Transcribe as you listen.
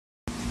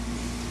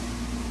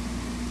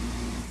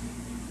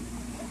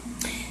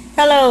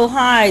Hello,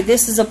 hi,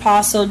 this is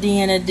Apostle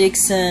Deanna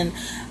Dixon,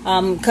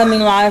 coming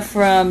live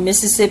from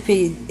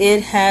Mississippi.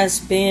 It has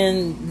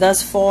been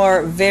thus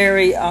far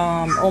very,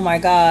 oh my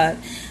God,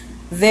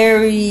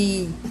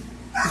 very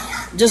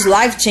just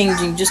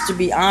life-changing, just to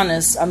be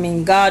honest. I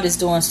mean, God is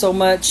doing so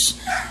much.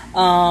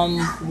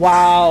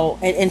 Wow.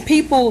 And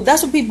people,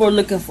 that's what people are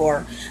looking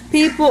for.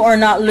 People are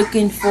not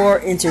looking for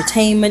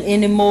entertainment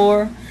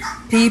anymore.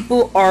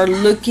 People are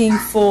looking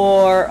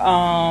for,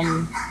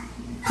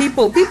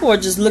 people are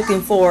just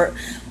looking for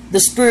the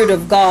Spirit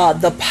of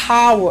God, the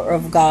power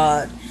of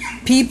God.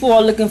 People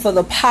are looking for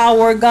the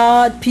power of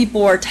God.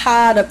 People are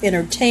tired of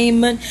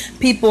entertainment.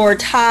 People are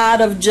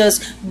tired of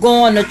just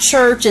going to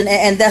church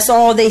and that's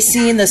all they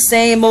see in the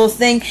same old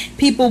thing.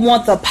 People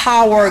want the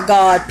power of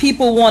God.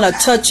 People want a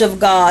touch of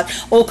God.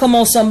 Oh, come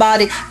on,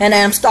 somebody. And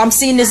I'm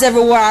seeing this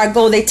everywhere I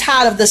go. They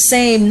tired of the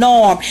same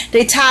norm.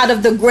 They tired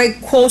of the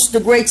great quotes, the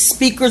great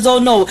speakers. Oh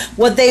no,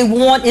 what they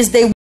want is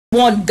they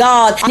want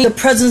God. I need the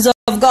presence of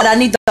God. I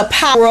need the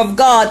power of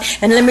God.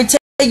 And let me tell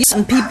you,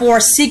 some people are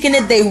seeking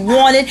it, they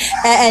want it,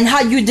 and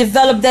how you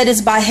develop that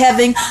is by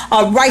having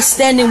a right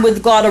standing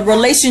with God, a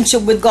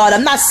relationship with God.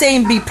 I'm not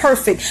saying be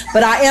perfect,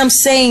 but I am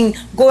saying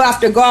go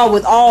after God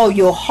with all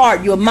your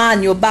heart, your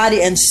mind, your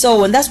body, and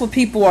soul. And that's what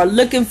people are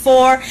looking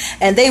for,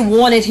 and they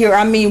want it here.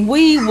 I mean,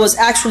 we was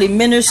actually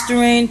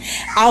ministering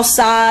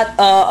outside.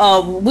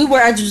 We were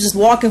actually just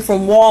walking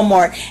from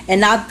Walmart,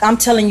 and I'm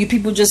telling you,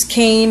 people just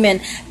came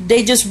and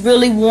they just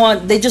really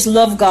want, they just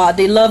love God.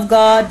 They love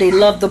God. They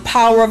love the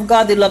power of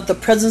God. They love the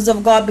presence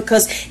of God,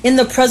 because in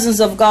the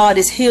presence of God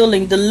is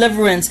healing,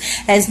 deliverance,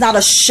 and it's not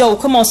a show.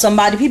 Come on,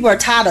 somebody. People are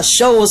tired of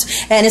shows,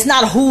 and it's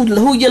not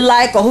who you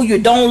like or who you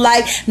don't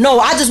like. No,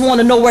 I just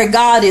want to know where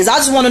God is. I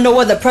just want to know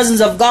where the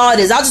presence of God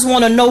is. I just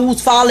want to know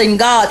who's following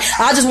God.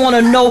 I just want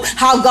to know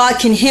how God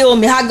can heal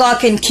me, how God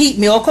can keep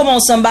me. Oh, come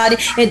on, somebody.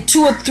 At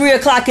 2 or 3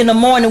 o'clock in the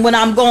morning when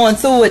I'm going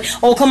through it.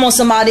 Oh, come on,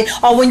 somebody.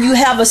 Or when you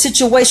have a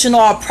situation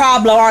or a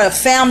problem or a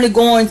family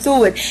going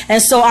through it.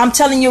 And so I'm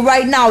telling you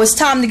right now, it's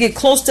time to get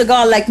close to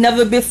God like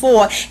never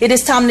before. It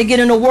is time to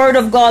get in the Word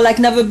of God like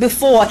never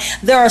before.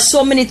 There are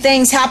so many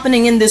things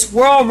happening in this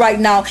world right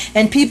now,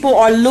 and people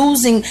are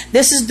losing.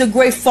 This is the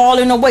great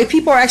falling away.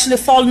 People are actually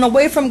falling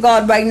away from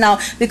God right now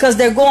because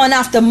they're going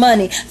after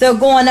money. They're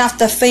going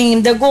after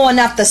fame. They're going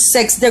after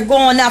sex. They're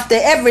going after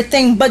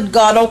everything but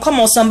God. Oh, come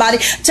on, somebody.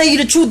 Tell you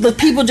the truth, the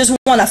people just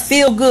want to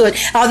feel good,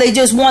 or they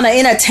just want an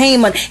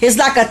entertainment. It's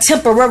like a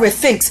temporary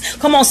fix.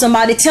 Come on,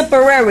 somebody.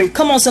 Temporary.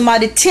 Come on,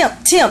 somebody.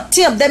 Temp.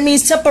 That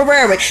means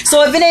temporary.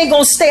 So if it ain't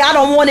gonna stay, I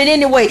don't want it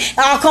anyway.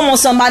 Oh, come on,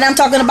 somebody. I'm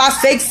talking about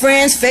fake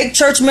friends, fake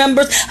church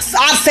members,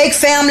 fake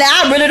family.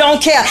 I really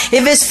don't care.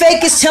 If it's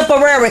fake, it's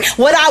temporary.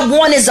 What I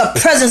want is a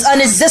presence,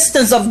 an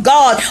existence of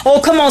God.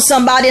 Oh, come on,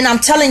 somebody. And I'm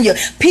telling you,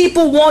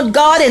 people want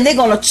God, and they're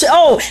gonna.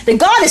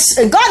 God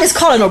is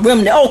calling a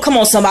remnant. Oh, come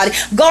on, somebody.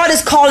 God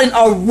is calling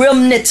a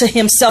remnant to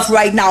Himself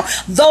right now.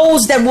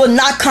 Those that will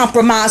not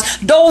compromise.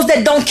 Those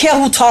that don't care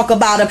who talk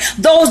about Him.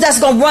 Those that's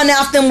gonna run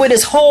after Him with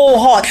His whole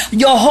heart.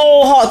 Your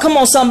whole heart. Come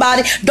on,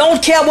 somebody.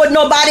 Don't care what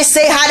nobody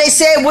say, how they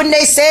say it, when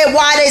they say it,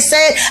 why they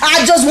say it.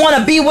 I just want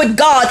to be with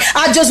God.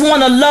 I just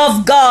want to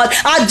love God.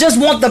 I just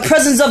want the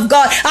presence of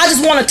God. I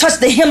just want to touch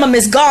the hem of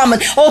His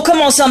garment. Oh,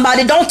 come on,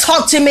 somebody. Don't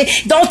talk to me.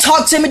 Don't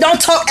talk to me. Don't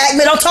talk at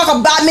me. Don't talk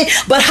about me.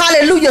 But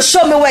hallelujah,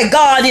 show me where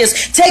God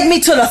is. Take me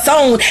to the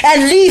throne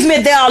and leave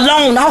me there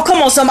alone. Oh,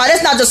 come on, somebody.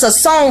 That's not just a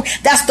song.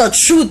 That's the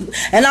truth.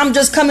 And I'm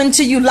just coming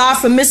to you live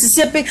from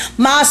Mississippi.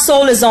 My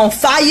soul is on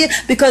fire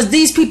because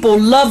these people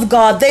love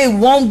God. They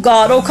want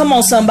God. Oh, come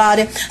on,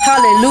 somebody.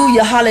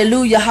 Hallelujah.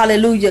 Hallelujah.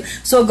 Hallelujah.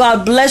 So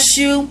God bless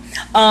you.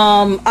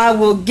 I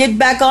will get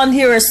back on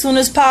here as soon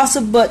as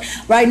possible, but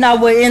right now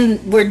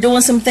we're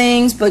doing some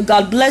things. But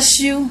God bless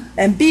you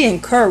and be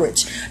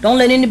encouraged. Don't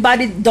let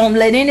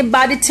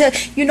anybody tell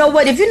you know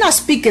what, if you're not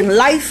speaking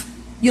life,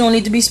 you don't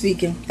need to be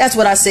speaking. That's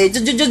what I say.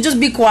 Just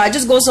be quiet.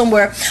 Just go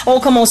somewhere. Oh,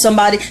 come on,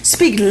 somebody.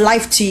 Speak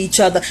life to each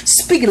other.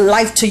 Speak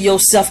life to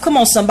yourself. Come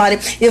on, somebody.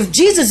 If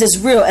Jesus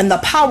is real and the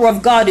power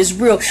of God is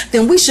real,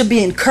 then we should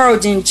be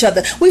encouraging each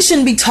other. We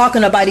shouldn't be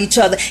talking about each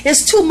other.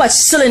 It's too much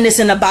silliness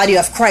in the body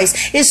of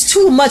Christ. It's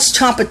too much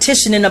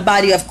competition in the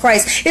body of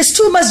Christ. It's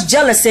too much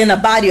jealousy in the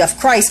body of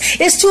Christ.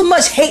 It's too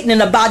much hating in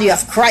the body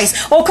of Christ.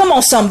 Oh, come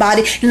on,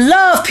 somebody.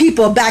 Love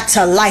people back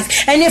to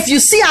life. And if you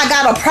see I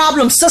got a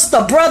problem,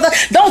 sister, brother,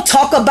 don't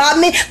talk about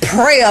me,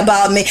 pray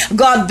about me.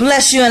 God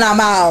bless you, and I'm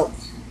out.